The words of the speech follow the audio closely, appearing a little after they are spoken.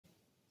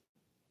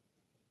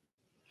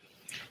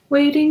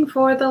Waiting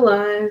for the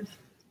live.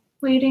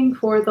 Waiting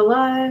for the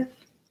live.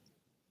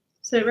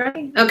 Is it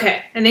ready?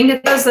 Okay, I think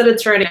it says that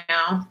it's ready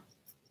now.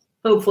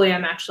 Hopefully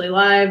I'm actually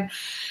live.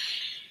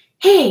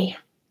 Hey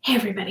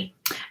everybody.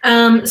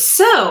 I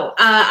was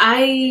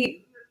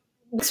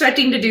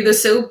expecting to do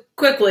this so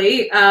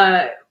quickly.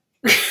 Where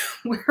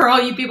are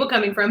all you people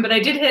coming from? But I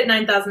did hit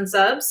 9,000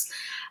 subs.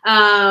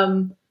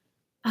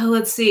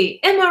 Let's see.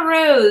 Emma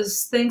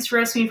Rose, thanks for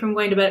rescuing me from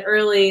going to bed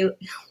early.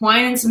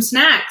 Wine and some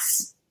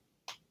snacks.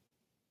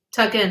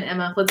 Tuck in,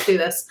 Emma. Let's do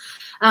this.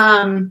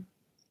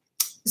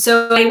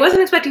 So I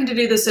wasn't expecting to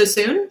do this so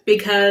soon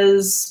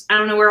because I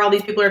don't know where all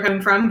these people are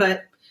coming from,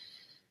 but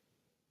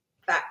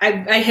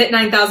I hit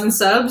 9,000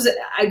 subs.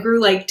 I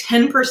grew like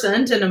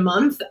 10% in a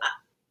month.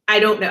 I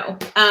don't know.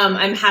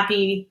 I'm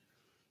happy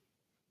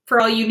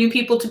for all you new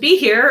people to be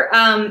here.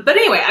 But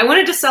anyway, I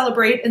wanted to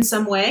celebrate in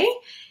some way.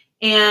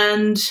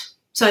 And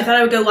so I thought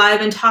I would go live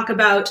and talk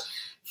about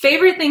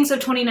favorite things of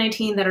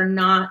 2019 that are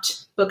not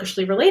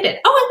bookishly related.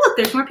 Oh, and look,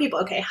 there's more people.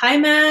 Okay. Hi,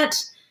 Matt.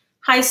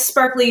 Hi,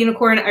 Sparkly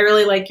Unicorn. I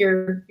really like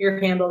your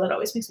handle. That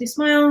always makes me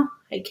smile.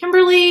 Hi,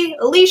 Kimberly,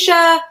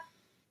 Alicia,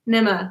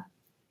 Nima.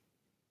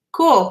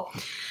 Cool.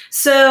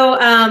 So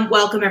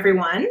welcome,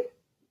 everyone.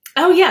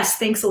 Oh, yes.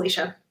 Thanks,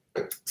 Alicia.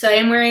 So I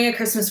am wearing a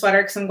Christmas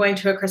sweater because I'm going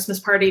to a Christmas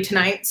party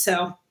tonight.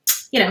 So,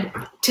 you know,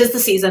 'tis the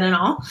season and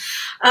all.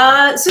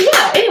 So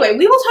yeah, anyway,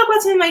 we will talk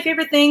about some of my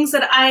favorite things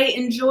that I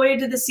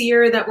enjoyed this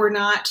year that were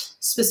not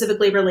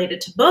specifically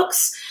related to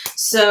books.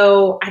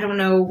 So I don't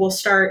know, we'll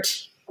start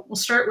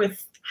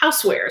with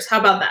housewares. How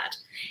about that?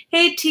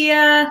 Hey,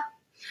 Tia.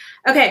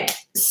 Okay,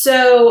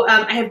 so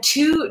I have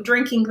two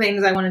drinking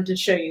things I wanted to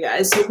show you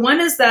guys. So one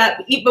is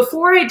that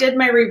before I did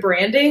my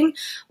rebranding,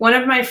 one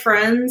of my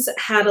friends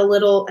had a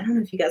little, I don't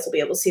know if you guys will be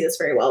able to see this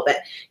very well,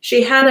 but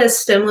she had a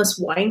stemless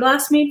wine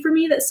glass made for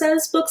me that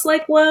says Books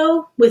Like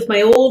Woe with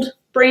my old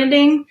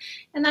branding.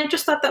 And I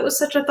just thought that was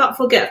such a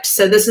thoughtful gift.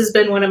 So this has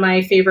been one of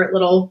my favorite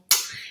little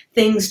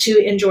things to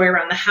enjoy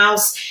around the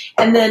house.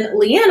 And then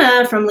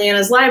Leanna from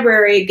Leanna's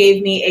Library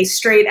gave me a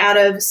straight out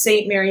of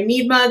St. Mary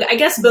Mead mug. I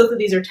guess both of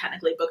these are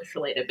technically bookish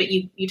related, but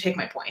you take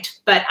my point.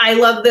 But I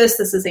love this.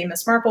 This is a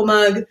Miss Marple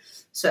mug.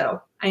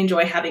 So I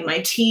enjoy having my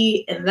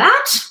tea in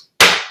that.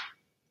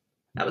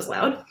 That was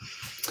loud.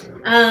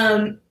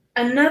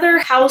 Another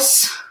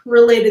house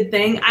related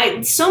thing.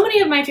 So many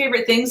of my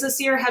favorite things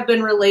this year have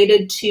been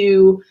related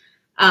to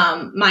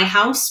my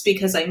house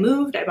because I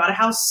moved. I bought a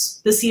house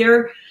this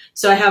year.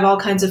 So I have all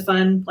kinds of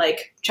fun,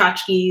 like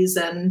tchotchkes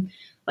and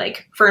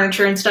like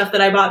furniture and stuff that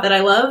I bought that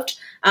I loved.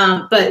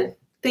 But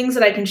things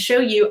that I can show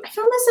you, I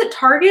found this at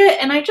Target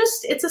and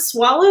it's a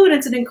swallow and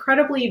it's an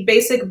incredibly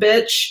basic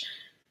bitch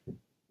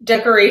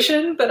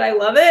decoration, but I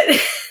love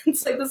it.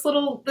 It's like this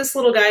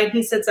little guy and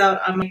he sits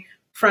out on my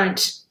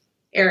front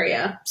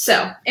area.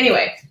 So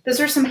anyway,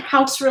 those are some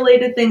house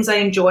related things I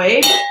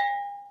enjoyed.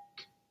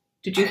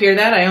 Did you hear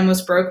that? I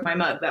almost broke my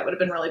mug. That would have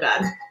been really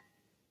bad.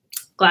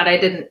 Glad I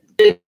didn't.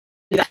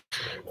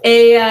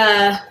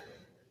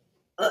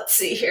 Let's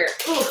see here.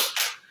 Ooh.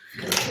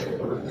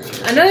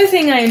 Another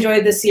thing I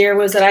enjoyed this year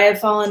was that I have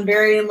fallen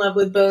very in love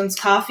with Bones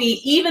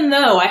Coffee, even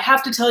though I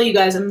have to tell you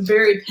guys I'm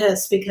very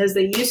pissed because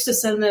they used to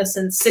send this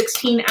in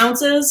 16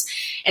 ounces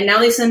and now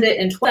they send it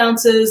in 12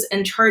 ounces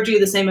and charge you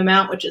the same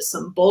amount, which is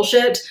some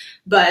bullshit,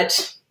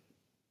 but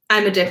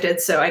I'm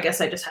addicted, so I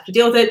guess I just have to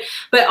deal with it.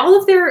 But all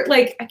of their,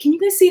 like, can you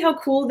guys see how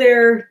cool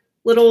their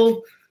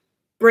little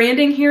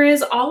branding here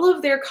is? All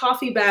of their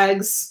coffee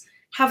bags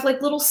have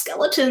like little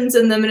skeletons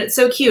in them and it's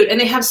so cute.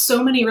 And they have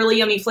so many really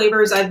yummy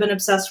flavors. I've been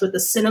obsessed with the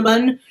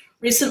cinnamon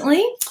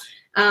recently.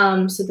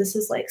 So this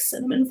is like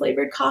cinnamon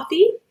flavored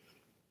coffee.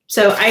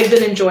 So I've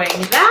been enjoying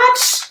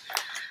that.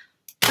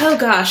 Oh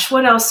gosh,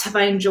 what else have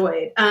I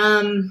enjoyed?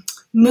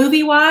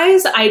 Movie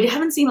wise, I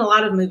haven't seen a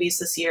lot of movies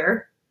this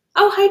year.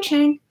 Oh, hi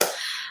Chang.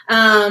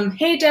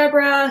 Hey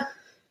Deborah.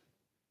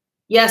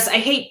 Yes, I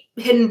hate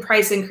hidden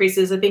price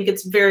increases. I think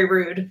it's very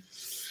rude.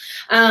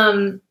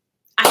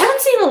 I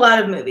haven't seen a lot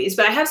of movies,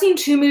 but I have seen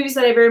two movies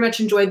that I very much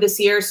enjoyed this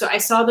year. So I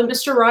saw the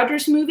Mr.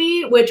 Rogers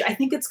movie, which I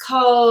think it's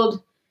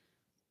called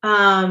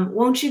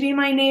Won't You Be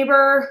My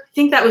Neighbor? I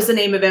think that was the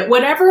name of it.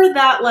 Whatever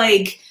that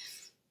like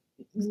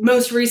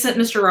most recent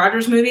Mr.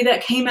 Rogers movie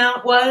that came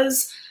out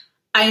was,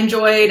 I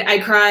enjoyed. I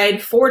cried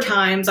 4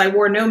 times. I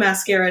wore no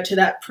mascara to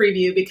that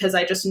preview because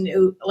I just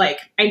knew, like,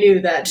 I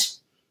knew that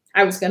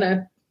I was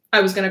gonna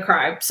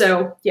cry.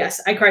 So yes,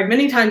 I cried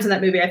many times in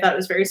that movie. I thought it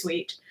was very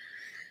sweet.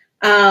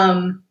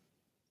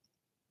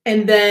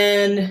 And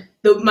then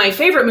my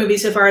favorite movie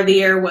so far of the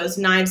year was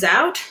Knives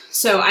Out.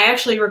 So I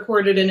actually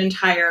recorded an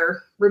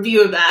entire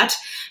review of that.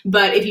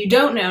 But if you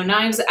don't know,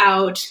 Knives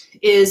Out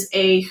is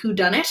a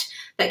whodunit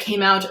that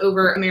came out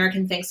over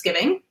American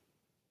Thanksgiving.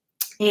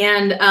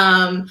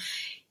 And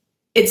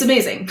it's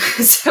amazing.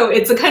 So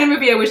it's the kind of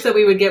movie I wish that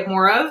we would get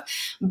more of.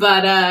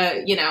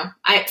 But, you know,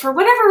 for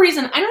whatever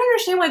reason, I don't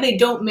understand why they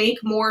don't make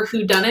more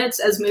whodunits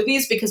as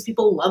movies because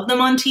people love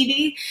them on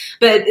TV.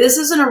 But this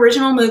is an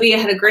original movie. It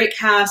had a great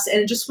cast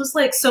and it just was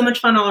like so much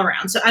fun all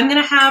around. So I'm going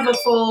to have a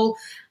full,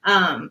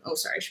 oh,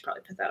 sorry, I should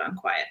probably put that on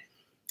quiet.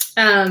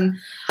 I'm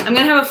going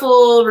to have a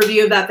full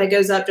review of that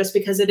goes up just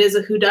because it is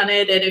a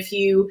whodunit.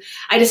 And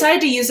I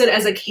decided to use it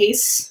as a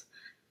case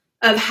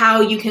of how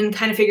you can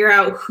kind of figure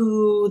out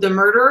who the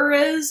murderer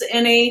is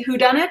in a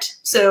whodunit.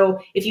 So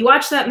if you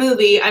watch that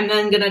movie, I'm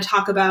then going to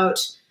talk about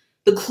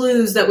the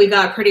clues that we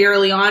got pretty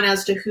early on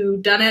as to who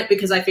done it,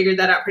 because I figured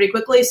that out pretty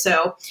quickly.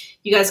 So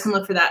you guys can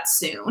look for that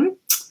soon.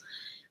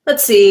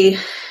 Let's see.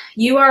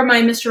 You are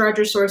my Mr.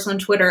 Rogers source on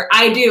Twitter.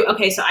 I do.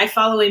 Okay, so I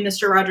follow a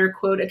Mr. Roger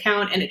quote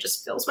account, and it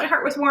just fills my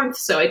heart with warmth.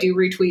 So I do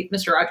retweet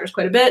Mr. Rogers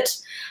quite a bit.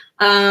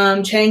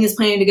 Chang is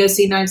planning to go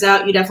see Knives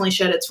Out. You definitely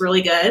should. It's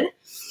really good.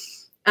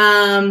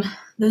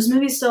 Those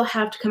movies still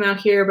have to come out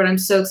here, but I'm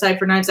so excited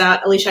for Knives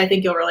Out. Alicia, I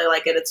think you'll really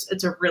like it.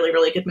 It's a really,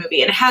 really good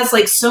movie. And it has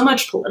like so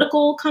much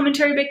political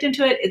commentary baked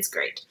into it. It's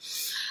great.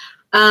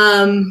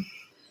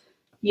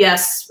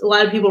 Yes, a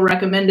lot of people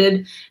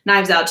recommended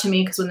Knives Out to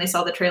me because when they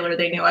saw the trailer,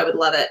 they knew I would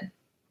love it.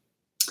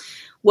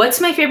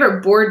 What's my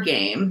favorite board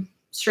game?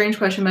 Strange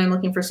question, but I'm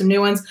looking for some new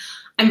ones.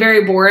 I'm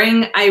very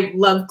boring. I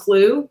love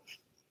Clue.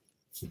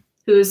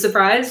 Who is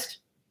surprised?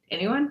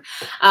 Anyone?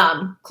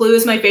 Clue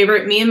is my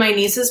favorite. Me and my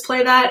nieces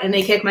play that, and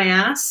they kick my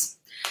ass.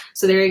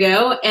 So there you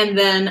go. And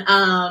then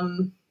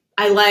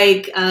I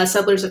like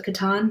Settlers of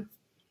Catan.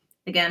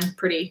 Again,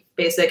 pretty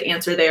basic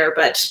answer there,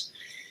 but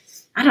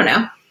I don't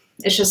know.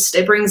 It's just,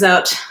 it brings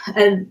out,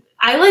 and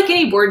I like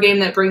any board game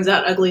that brings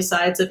out ugly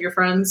sides of your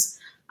friends,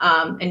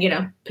 and, you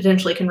know,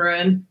 potentially can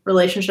ruin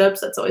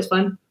relationships. That's always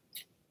fun.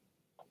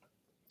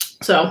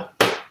 So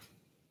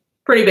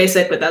pretty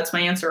basic, but that's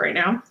my answer right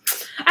now.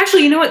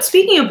 Actually, you know what?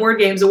 Speaking of board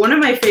games, one of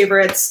my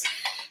favorites,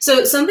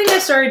 so something I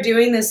started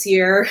doing this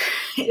year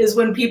is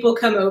when people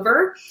come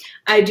over,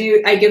 I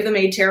give them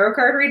a tarot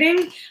card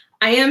reading.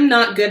 I am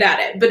not good at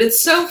it, but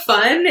it's so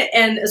fun.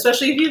 And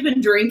especially if you've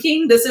been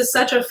drinking, this is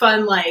such a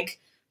fun, like,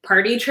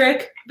 party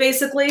trick,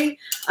 basically.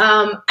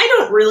 I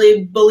don't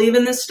really believe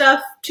in this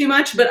stuff too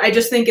much, but I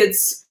just think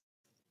it's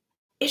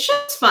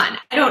just fun.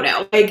 I don't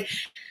know. Like,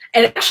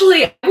 and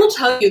actually, I will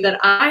tell you that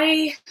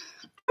I'm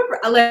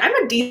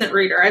a decent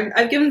reader.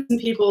 I've given some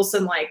people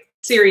some like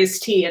serious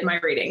tea in my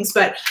readings,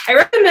 but I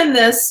recommend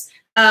this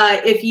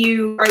if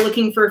you are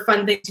looking for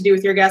fun things to do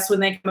with your guests when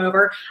they come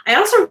over. I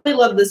also really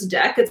love this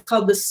deck. It's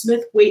called the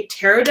Smith-Waite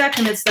Tarot deck,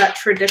 and it's that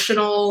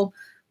traditional,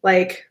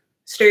 like,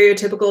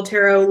 stereotypical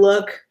tarot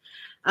look.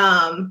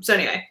 So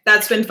anyway,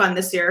 that's been fun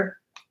this year.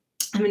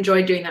 I've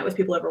enjoyed doing that with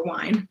people over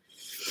wine.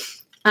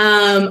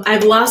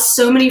 I've lost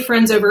so many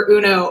friends over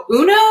Uno.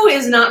 Uno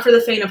is not for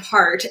the faint of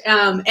heart.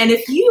 And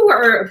if you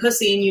are a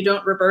pussy and you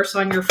don't reverse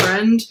on your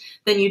friend,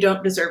 then you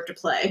don't deserve to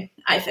play,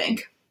 I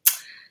think.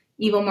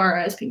 Evil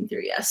Mara is peeking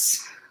through.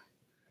 Yes.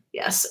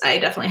 Yes, I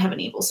definitely have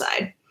an evil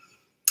side.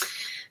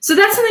 So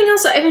that's something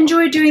else I've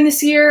enjoyed doing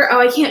this year. Oh,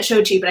 I can't show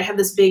it to you, but I have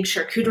this big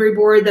charcuterie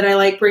board that I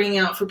like bringing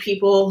out for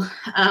people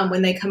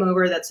when they come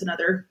over. That's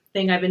another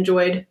thing I've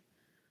enjoyed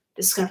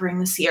discovering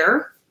this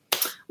year.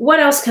 What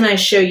else can I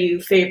show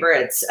you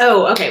favorites?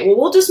 Oh, okay. Well,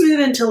 we'll just move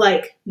into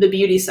like the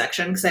beauty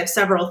section because I have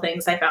several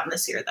things I found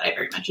this year that I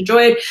very much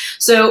enjoyed.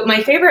 So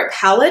my favorite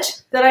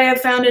palette that I have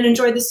found and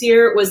enjoyed this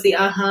year was the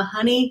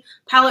Honey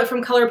palette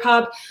from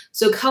ColourPop.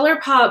 So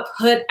ColourPop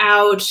put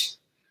out,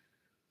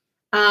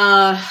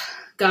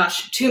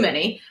 gosh, too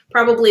many,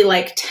 probably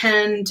like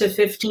 10 to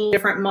 15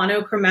 different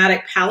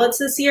monochromatic palettes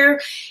this year.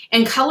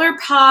 And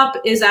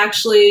ColourPop is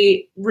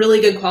actually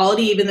really good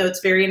quality, even though it's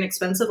very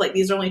inexpensive. Like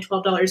these are only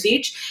 $12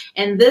 each.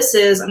 And this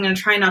is, I'm going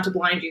to try not to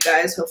blind you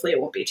guys. Hopefully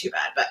it won't be too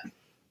bad, but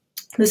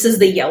this is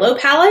the yellow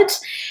palette.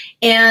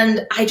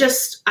 And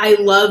I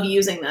love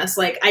using this.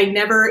 Like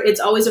it's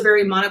always a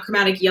very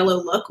monochromatic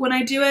yellow look when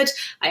I do it.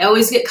 I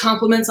always get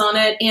compliments on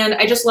it. And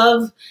I just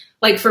love,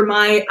 like, for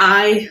my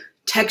eye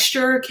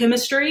texture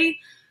chemistry,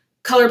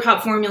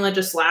 ColourPop formula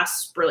just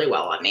lasts really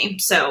well on me.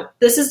 So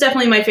this is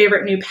definitely my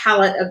favorite new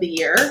palette of the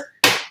year.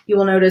 You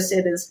will notice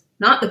it is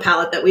not the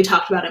palette that we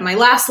talked about in my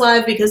last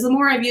live, because the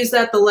more I've used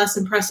that, the less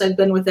impressed I've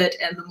been with it,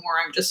 and the more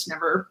I'm just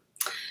never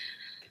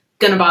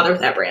gonna bother with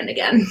that brand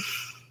again.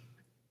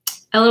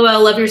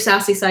 LOL, love your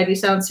sassy side. You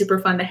sound super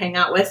fun to hang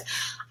out with.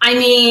 I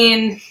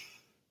mean,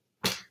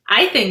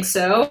 I think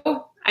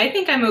so. I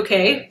think I'm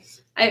okay.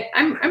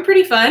 I'm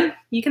pretty fun.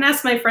 You can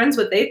ask my friends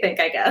what they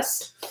think, I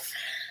guess.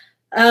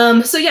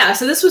 So yeah,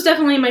 so this was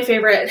definitely my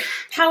favorite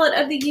palette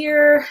of the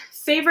year.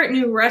 Favorite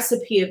new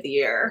recipe of the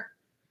year.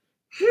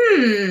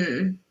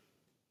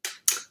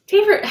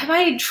 Favorite, have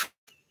I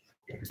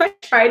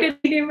tried any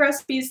new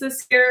recipes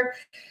this year?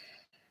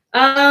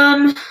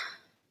 I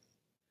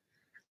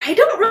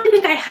don't really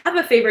think I have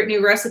a favorite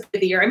new recipe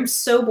of the year. I'm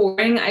so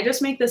boring. I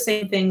just make the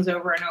same things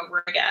over and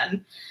over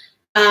again.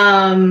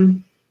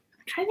 I'm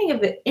trying to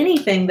think of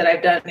anything that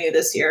I've done new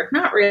this year.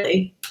 Not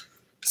really.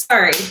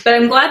 Sorry, but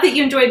I'm glad that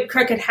you enjoyed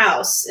Crooked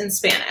House in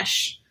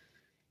Spanish.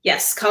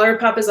 Yes,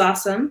 ColourPop is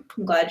awesome.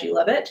 I'm glad you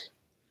love it.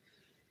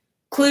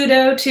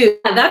 Cluedo, too.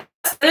 That's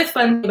the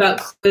fun thing about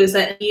Clue is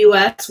that in the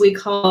US, we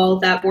call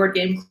that board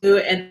game Clue,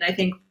 and I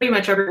think pretty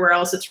much everywhere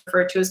else it's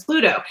referred to as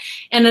Cluedo.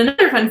 And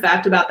another fun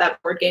fact about that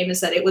board game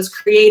is that it was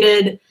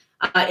created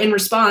in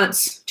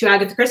response to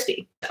Agatha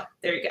Christie. So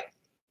there you go.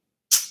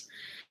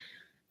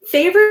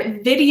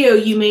 Favorite video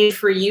you made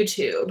for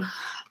YouTube?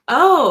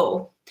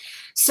 Oh,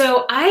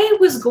 so I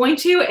was going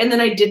to, and then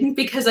I didn't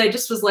because I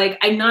just was like,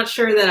 I'm not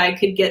sure that I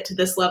could get to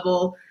this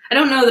level. I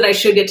don't know that I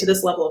should get to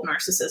this level of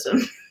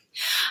narcissism.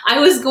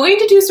 I was going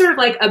to do sort of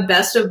like a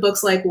best of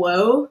books like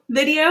Whoa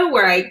video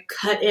where I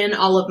cut in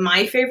all of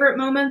my favorite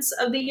moments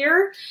of the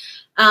year.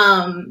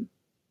 And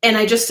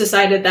I just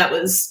decided that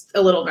was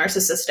a little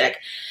narcissistic.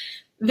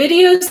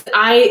 Videos,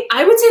 I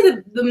would say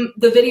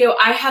the video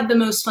I had the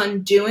most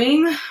fun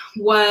doing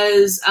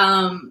was,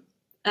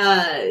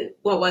 what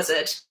was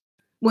it?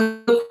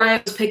 When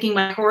I was picking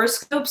my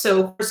horoscope,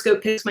 so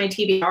horoscope picks my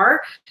TBR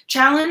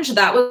challenge.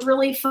 That was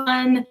really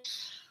fun.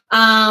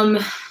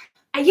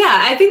 Yeah,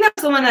 I think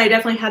that's the one that I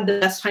definitely had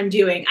the best time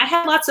doing. I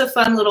had lots of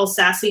fun little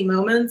sassy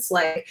moments.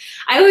 Like,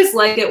 I always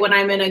like it when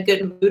I'm in a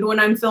good mood when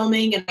I'm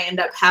filming and I end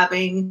up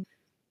having,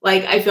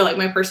 like, I feel like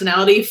my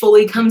personality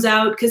fully comes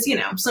out because, you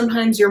know,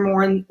 sometimes you're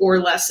more or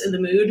less in the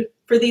mood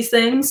for these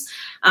things.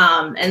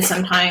 And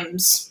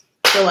sometimes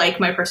I feel like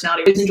my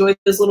personality always enjoys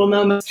those little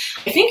moments.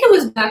 I think it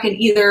was back in I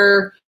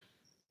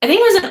think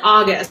it was in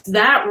August.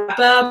 That wrap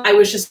up, I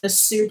was just in a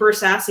super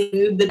sassy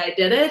mood that I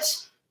did it.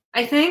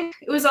 I think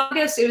it was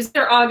August. It was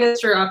either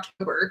August or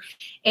October.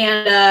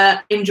 And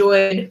I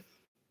enjoyed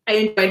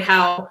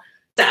how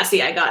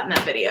sassy I got in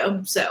that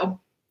video. So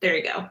there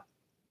you go.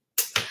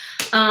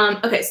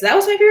 Okay, so that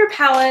was my favorite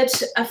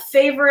palette. A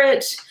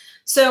favorite.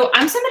 So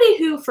I'm somebody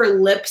who for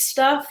lip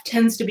stuff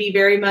tends to be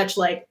very much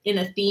like in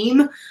a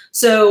theme.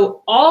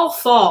 So all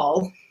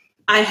fall,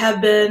 I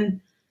have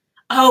been,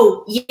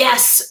 oh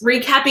yes,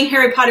 recapping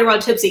Harry Potter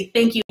while tipsy.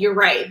 Thank you, you're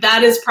right.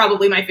 That is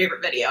probably my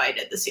favorite video I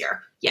did this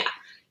year. Yeah.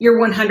 You're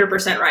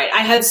 100% right. I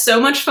had so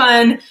much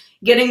fun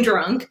getting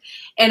drunk,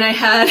 and I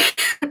had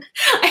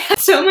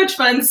so much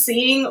fun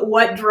seeing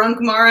what drunk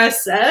Mara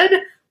said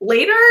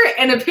later.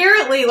 And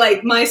apparently,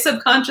 like, my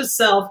subconscious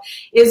self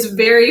is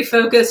very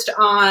focused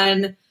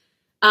on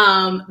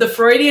the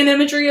Freudian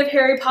imagery of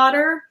Harry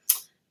Potter,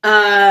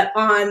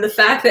 on the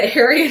fact that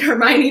Harry and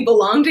Hermione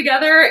belong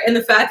together, and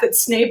the fact that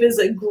Snape is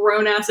a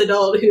grown-ass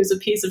adult who's a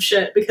piece of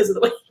shit because of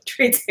the way he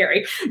treats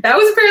Harry. That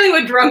was apparently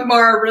what drunk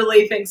Mara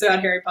really thinks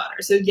about Harry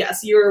Potter. So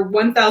yes, you're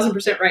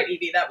 1000% right,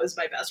 Evie. That was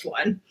my best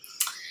one.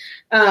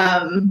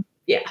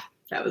 Yeah,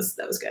 that was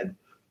good.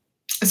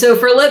 So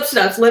for lip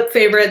stuff, lip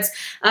favorites,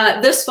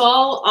 this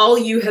fall, all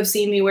you have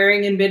seen me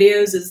wearing in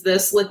videos is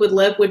this liquid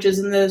lip, which is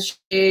in the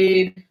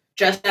shade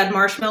Just Add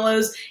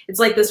Marshmallows. It's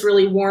like this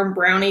really warm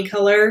brownie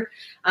color.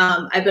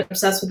 I've been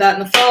obsessed with that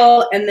in the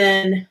fall. And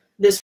then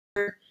this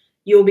year,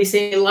 you'll be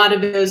seeing a lot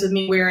of videos of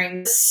me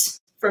wearing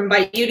this from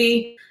Bite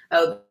Beauty.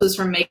 Oh, this is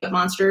from Makeup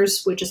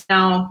Monsters, which is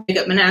now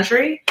Makeup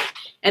Menagerie.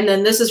 And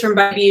then this is from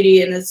Bite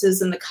Beauty, and this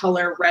is in the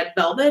color Red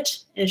Velvet.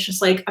 And it's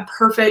just like a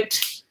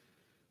perfect,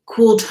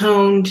 cool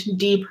toned,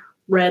 deep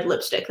red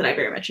lipstick that I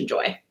very much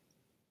enjoy.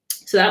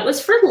 So that was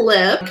for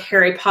lip.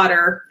 Harry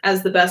Potter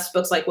as the best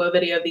books like Whoa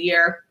video of the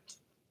year,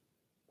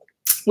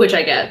 which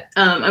I get.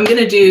 I'm going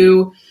to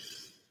do,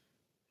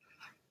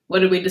 what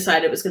did we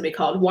decide it was going to be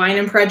called? Wine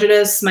and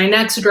Prejudice. My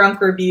next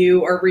drunk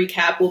review or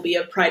recap will be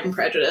of Pride and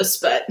Prejudice,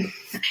 but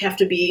I have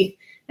to be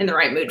in the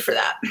right mood for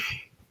that.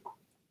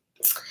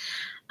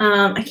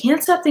 I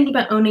can't stop thinking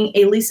about owning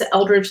a Lisa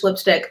Eldridge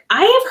lipstick.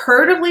 I have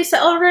heard of Lisa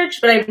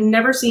Eldridge, but I've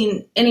never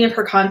seen any of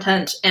her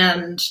content,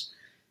 and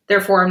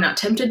therefore I'm not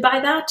tempted by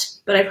that,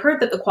 but I've heard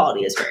that the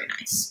quality is very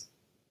nice.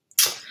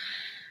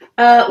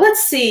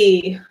 Let's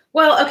see.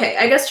 Well, okay,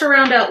 I guess to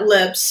round out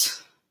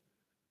lips,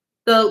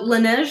 the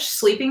Laneige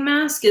sleeping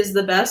mask is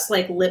the best,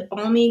 like, lip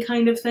balmy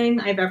kind of thing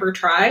I've ever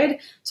tried.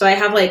 So I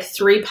have like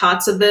 3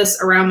 pots of this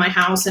around my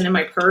house and in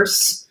my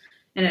purse,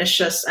 and it's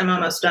just, I'm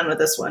almost done with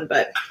this one,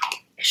 but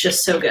it's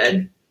just so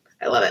good.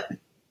 I love it.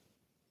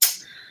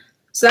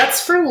 So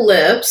that's for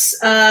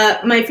lips.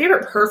 My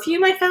favorite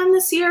perfume I found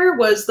this year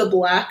was the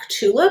Black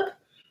Tulip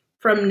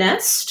from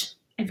Nest.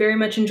 I very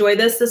much enjoy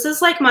this. This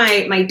is like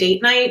my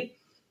date night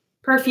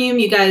perfume.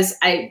 You guys,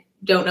 I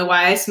don't know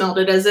why I smelled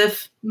it as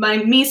if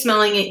me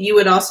smelling it, you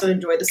would also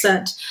enjoy the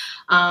scent.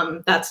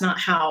 That's not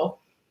how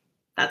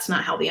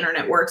the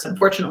internet works,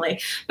 unfortunately.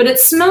 But it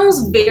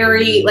smells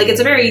very, like, it's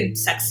a very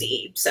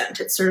sexy scent.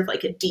 It's sort of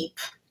like a deep,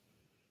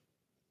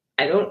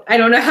 I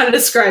don't know how to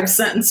describe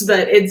scents,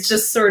 but it's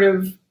just sort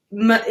of,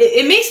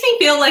 it makes me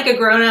feel like a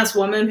grown-ass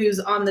woman who's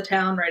on the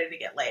town ready to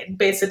get laid,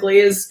 basically,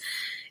 is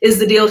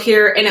the deal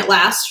here, and it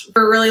lasts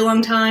for a really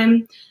long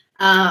time.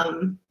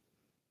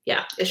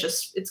 Yeah,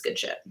 it's good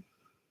shit.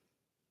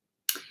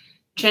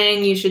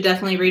 Chang, you should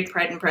definitely read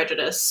Pride and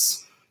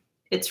Prejudice.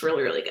 It's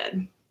really, really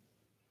good.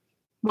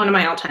 One of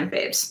my all-time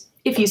faves,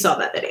 if you saw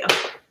that video.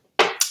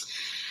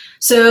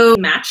 So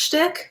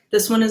Matchstick,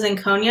 this one is in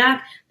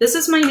Cognac. This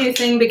is my new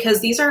thing because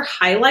these are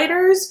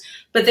highlighters,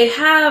 but they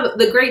have,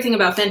 the great thing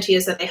about Fenty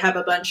is that they have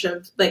a bunch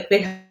of, like,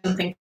 they have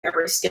something for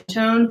every skin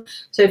tone.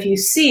 So if you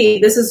see,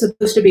 this is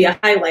supposed to be a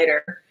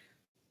highlighter,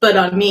 but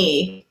on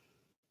me,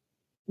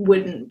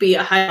 wouldn't be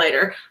a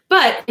highlighter,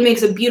 but it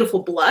makes a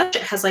beautiful blush.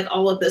 It has like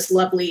all of this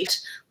lovely,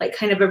 like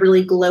kind of a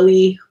really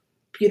glowy,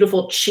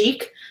 beautiful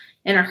cheek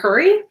in a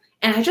hurry.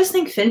 And I just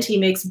think Fenty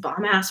makes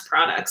bomb-ass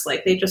products.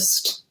 Like they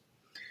just,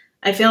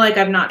 I feel like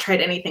I've not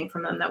tried anything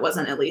from them that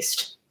wasn't at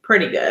least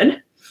pretty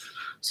good.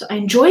 So I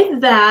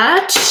enjoyed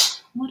that.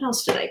 What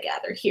else did I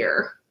gather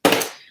here?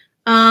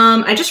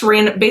 I just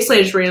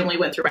randomly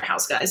went through my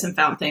house, guys, and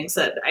found things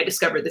that I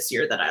discovered this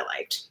year that I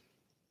liked.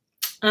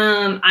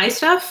 Eye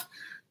stuff,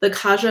 the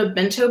Kaja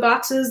bento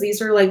boxes.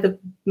 These are like the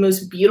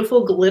most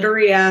beautiful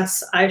glittery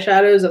ass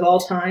eyeshadows of all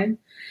time.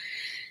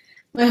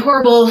 My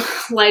horrible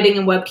lighting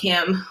and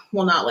webcam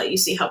will not let you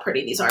see how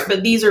pretty these are,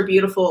 but these are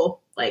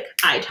beautiful like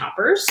eye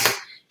toppers.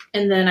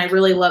 And then I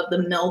really love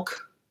the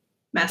Milk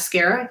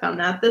mascara. I found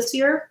that this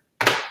year.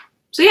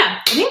 So yeah,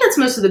 I think that's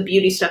most of the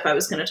beauty stuff I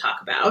was going to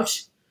talk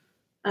about.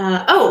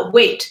 Oh,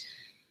 wait.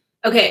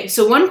 Okay,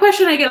 so one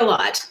question I get a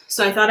lot,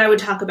 so I thought I would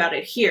talk about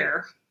it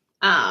here,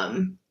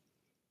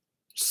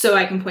 so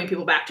I can point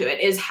people back to it,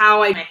 is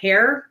how I my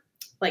hair,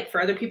 like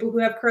for other people who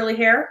have curly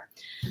hair.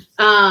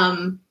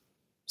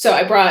 So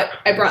I brought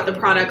the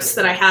products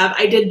that I have.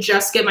 I did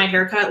just get my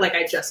hair cut, like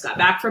I just got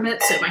back from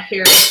it, so my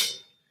hair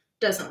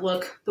doesn't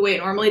look the way it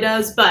normally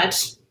does,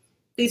 but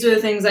these are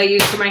the things I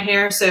use for my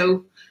hair.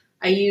 So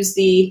I use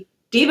the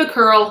Diva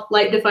Curl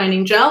Light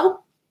Defining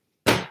Gel.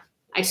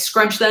 I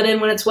scrunch that in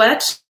when it's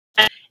wet.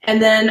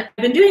 And then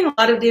I've been doing a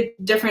lot of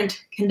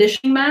different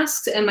conditioning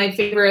masks, and my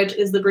favorite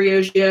is the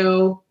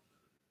Briogeo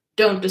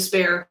Don't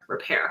Despair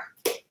Repair.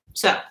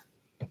 So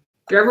if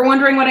you're ever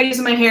wondering what I use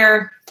in my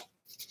hair,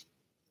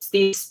 it's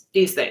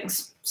these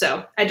things.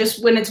 So I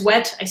just, when it's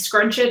wet, I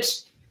scrunch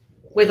it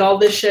with all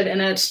this shit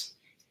in it,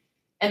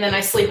 and then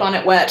I sleep on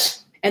it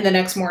wet, and the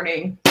next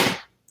morning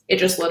it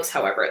just looks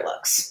however it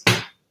looks.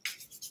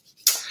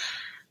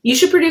 You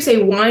should produce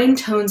a wine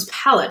tones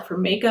palette for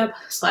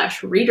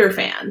makeup/reader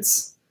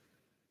fans.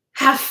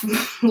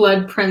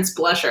 Half-Blood Prince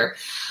Blusher.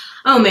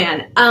 Oh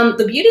man,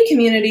 the beauty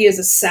community is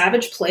a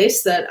savage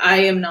place that I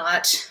am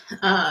not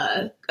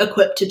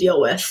equipped to deal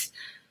with.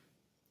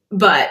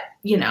 But,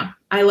 you know,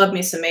 I love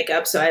me some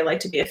makeup, so I like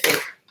to be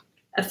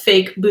a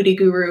fake booty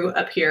guru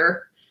up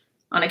here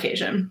on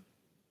occasion.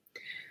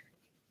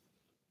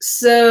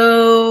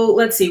 So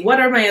let's see, what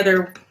are my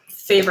other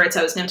favorites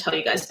I was going to tell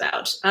you guys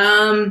about?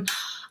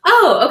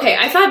 Oh, okay.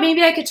 I thought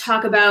maybe I could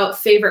talk about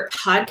favorite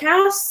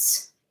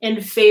podcasts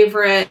and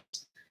favorite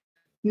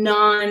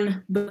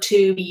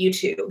non-booktube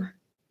YouTube.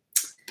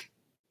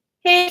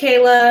 Hey,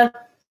 Kayla.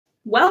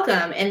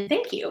 Welcome and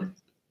thank you.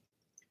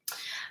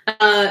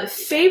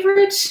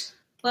 Favorite,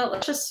 well,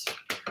 let's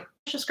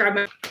just grab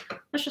my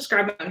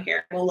own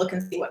here. We'll look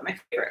and see what my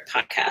favorite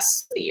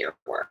podcasts of the year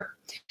were.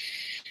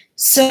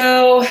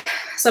 So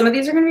some of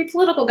these are going to be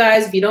political,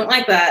 guys. If you don't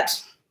like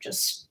that,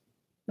 just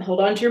hold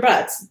on to your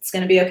butts. It's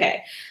going to be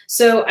okay.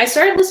 So I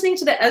started listening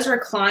to the Ezra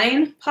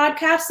Klein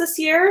podcast this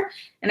year,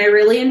 and I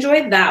really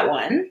enjoyed that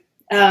one.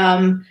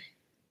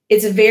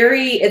 It's a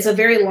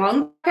very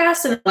long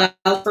podcast, and it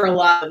allows for a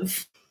lot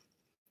of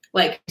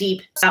like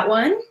deep that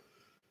one.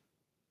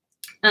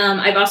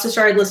 I've also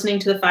started listening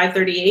to the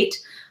 538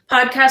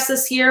 podcast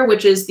this year,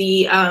 which is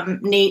the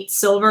Nate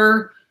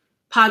Silver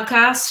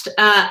podcast.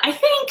 I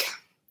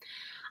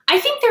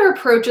think their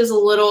approach is a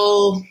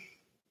little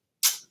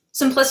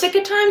simplistic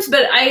at times,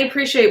 but I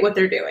appreciate what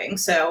they're doing,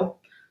 so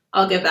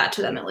I'll give that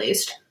to them at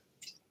least.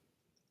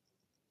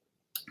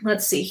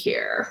 Let's see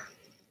here.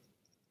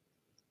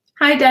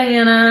 Hi,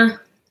 Diana.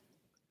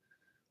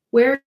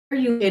 Where are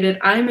you located?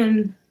 I'm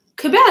in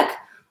Quebec.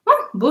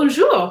 Oh,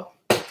 bonjour.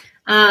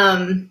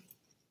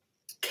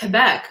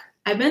 Quebec.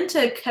 I've been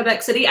to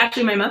Quebec City.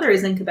 Actually, my mother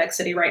is in Quebec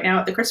City right now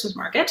at the Christmas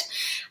market.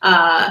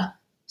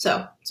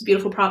 So it's a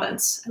beautiful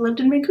province. I lived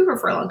in Vancouver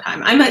for a long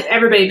time.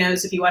 Everybody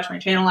knows if you watch my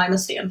channel, I'm a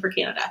stan for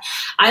Canada.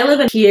 I live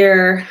in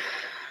here.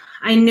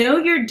 I know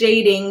you're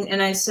dating,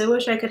 and I so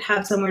wish I could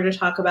have somewhere to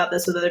talk about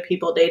this with other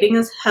people. Dating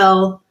is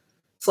hell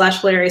 /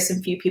 hilarious,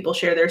 and few people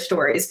share their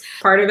stories.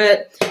 Part of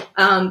it,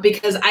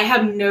 because I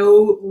have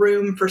no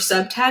room for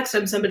subtext.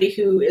 I'm somebody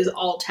who is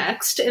all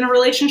text in a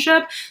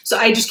relationship, so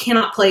I just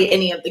cannot play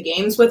any of the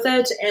games with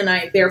it, and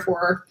I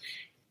therefore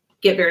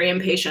get very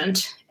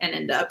impatient and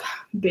end up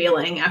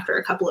bailing after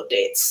a couple of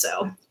dates.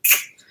 So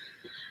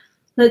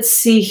let's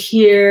see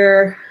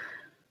here.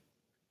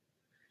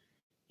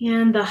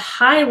 And the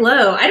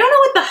high-low. I don't know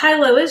what the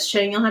high-low is,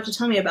 Chang. You'll have to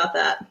tell me about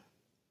that.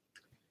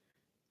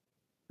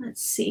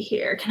 Let's see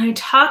here. Can I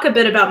talk a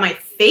bit about my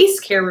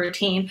face care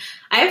routine?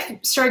 I've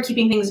started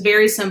keeping things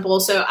very simple.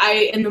 So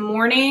in the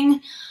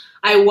morning,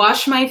 I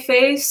wash my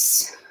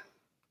face.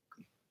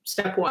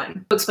 Step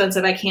one. So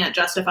expensive, I can't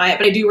justify it,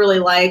 but I do really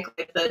like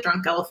the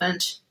Drunk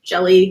Elephant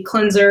Jelly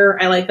Cleanser.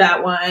 I like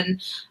that one.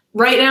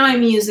 Right now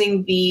I'm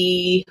using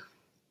the,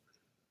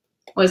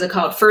 what is it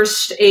called?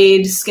 First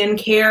Aid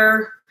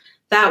Skincare,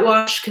 that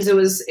wash, because it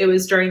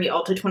was during the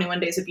Ulta 21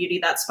 Days of Beauty.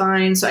 That's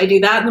fine. So I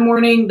do that in the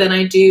morning. Then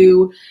I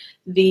do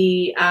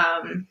the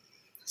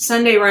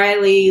Sunday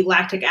Riley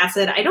Lactic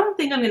Acid. I don't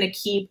think I'm going to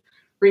keep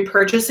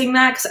repurchasing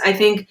that because I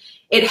think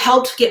it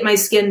helped get my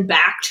skin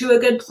back to a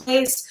good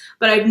place.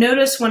 But I've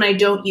noticed when I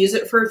don't use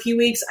it for a few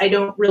weeks, I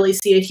don't really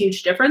see a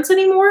huge difference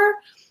anymore.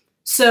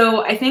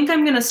 So I think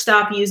I'm going to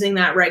stop using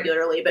that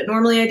regularly, but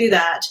normally I do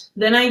that.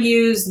 Then I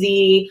use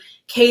the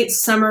Kate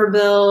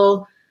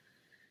Somerville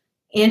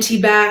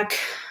anti-bac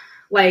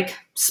like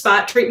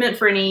spot treatment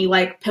for any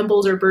like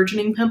pimples or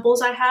burgeoning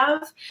pimples I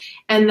have.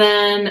 And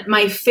then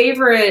my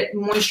favorite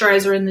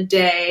moisturizer in the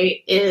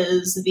day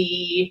is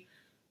the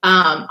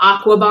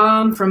Aqua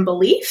Bomb from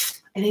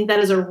Belief. I think that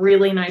is a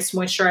really nice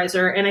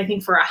moisturizer, and I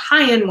think for a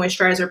high-end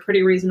moisturizer,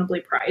 pretty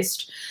reasonably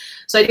priced.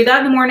 So I do that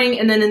in the morning,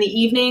 and then in the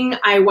evening,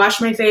 I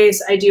wash my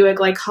face. I do a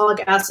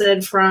glycolic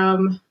acid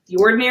from The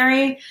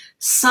Ordinary.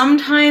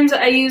 Sometimes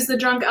I use the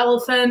Drunk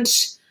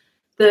Elephant,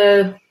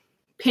 the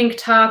pink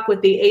top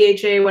with the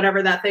AHA,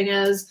 whatever that thing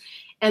is.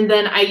 And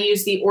then I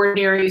use the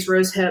Ordinary's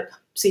Rosehip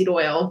Seed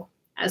Oil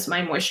as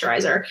my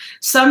moisturizer.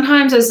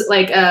 Sometimes as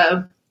like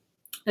a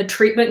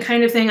treatment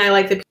kind of thing, I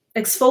like the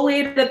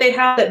exfoliator that they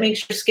have that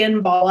makes your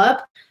skin ball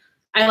up.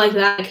 I like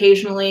that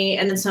occasionally.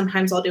 And then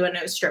sometimes I'll do a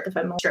nose strip if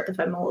I'm a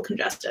little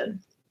congested.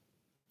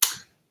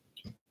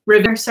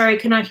 River, sorry, I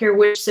cannot hear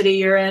which city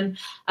you're in.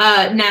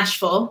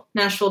 Nashville,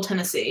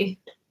 Tennessee.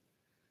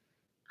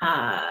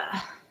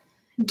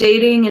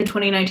 Dating in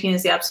 2019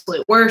 is the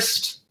absolute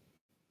worst.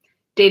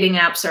 Dating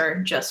apps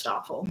are just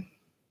awful.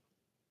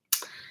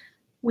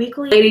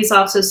 Weekly Ladies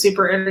also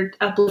super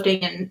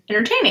uplifting and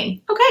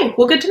entertaining. Okay,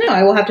 well, good to know.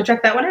 I will have to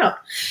check that one out.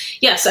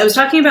 Yes, I was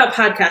talking about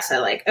podcasts I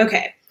like.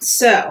 Okay,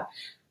 so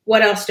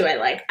what else do I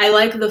like? I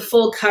like the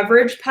Full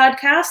Coverage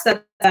podcast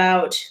that's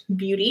about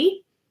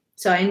beauty.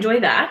 So I enjoy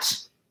that.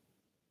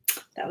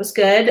 That was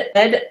good.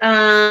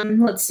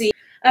 Let's see.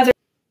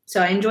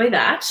 So I enjoy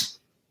that.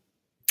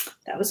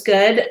 That was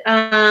good.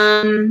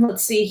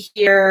 Let's see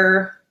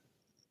here.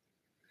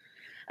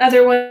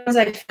 Other ones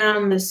I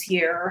found this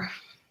year.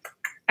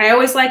 I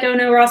always like Oh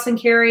No, Ross and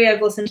Carrie.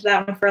 I've listened to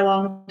that one for a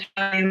long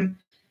time.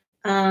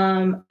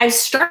 I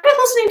started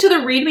listening to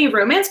the Read Me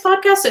Romance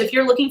podcast. So if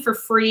you're looking for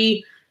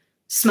free,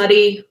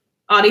 smutty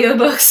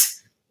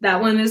audiobooks, that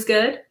one is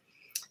good.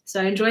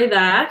 So I enjoy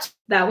that.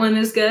 That one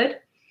is good.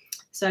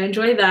 So I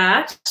enjoy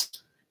that.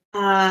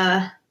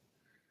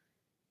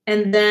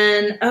 And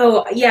then,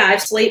 oh, yeah, I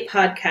have Slate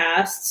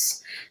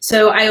podcasts.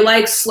 So I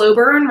like Slow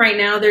Burn. Right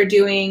now they're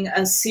doing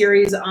a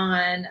series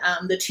on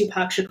the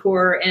Tupac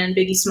Shakur and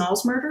Biggie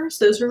Smalls murders.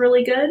 Those are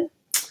really good.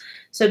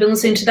 So I've been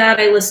listening to that.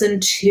 I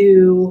listened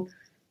to,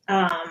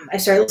 I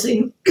started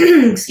listening,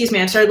 excuse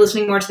me, I started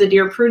listening more to the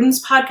Dear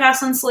Prudence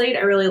podcast on Slate.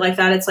 I really like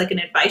that. It's like an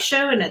advice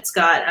show, and it's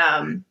got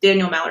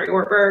Daniel Mallory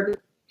Ortberg.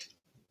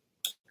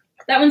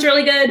 That one's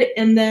really good.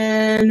 And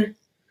then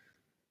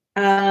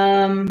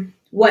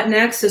What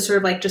Next is sort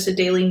of like just a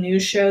daily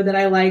news show that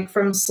I like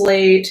from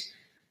Slate.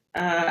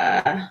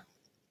 And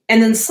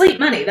then Slate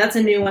Money, that's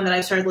a new one that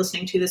I started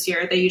listening to this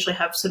year. They usually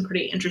have some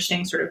pretty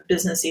interesting sort of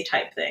businessy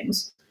type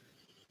things.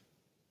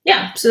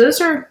 Yeah, so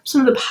those are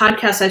some of the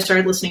podcasts I've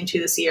started listening to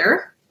this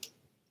year.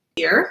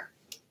 Let's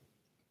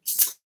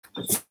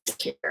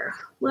see here.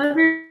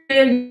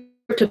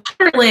 To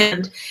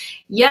Potterland.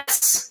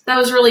 Yes, that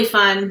was really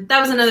fun. That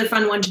was another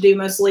fun one to do,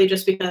 mostly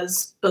just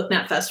because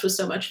BookNet Fest was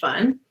so much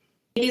fun.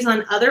 He's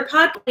on other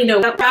podcasts, you know,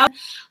 which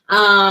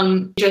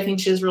I think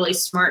she has really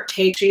smart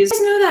take. You guys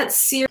know that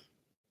series.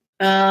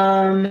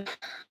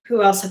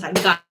 Who else have I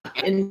got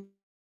in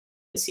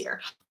this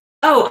year?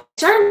 Oh, I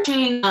started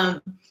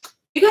watching.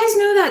 You guys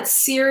know that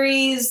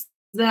series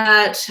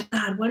that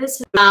God, what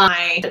is it?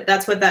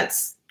 That's what that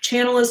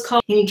channel is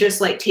called. He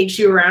just like takes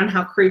you around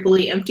how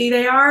creepily empty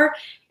they are,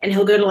 and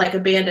he'll go to like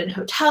abandoned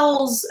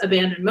hotels,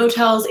 abandoned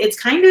motels. It's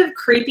kind of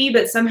creepy,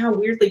 but somehow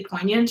weirdly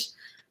poignant.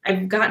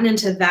 I've gotten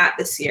into that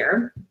this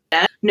year.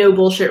 No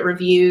Bullshit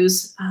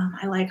Reviews.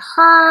 I like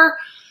her.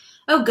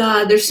 Oh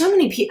God, there's so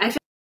many people. I feel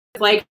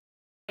like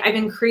I've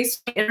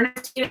increased my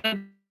internet speed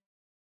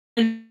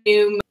and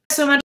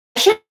so much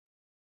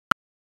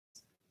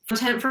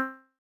content for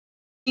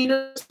me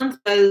this month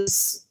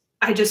because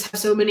I just have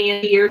so many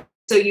a year.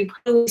 So you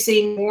probably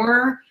see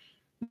more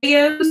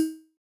videos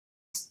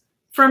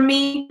from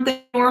me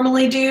than I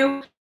normally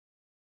do.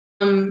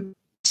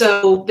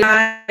 So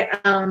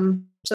that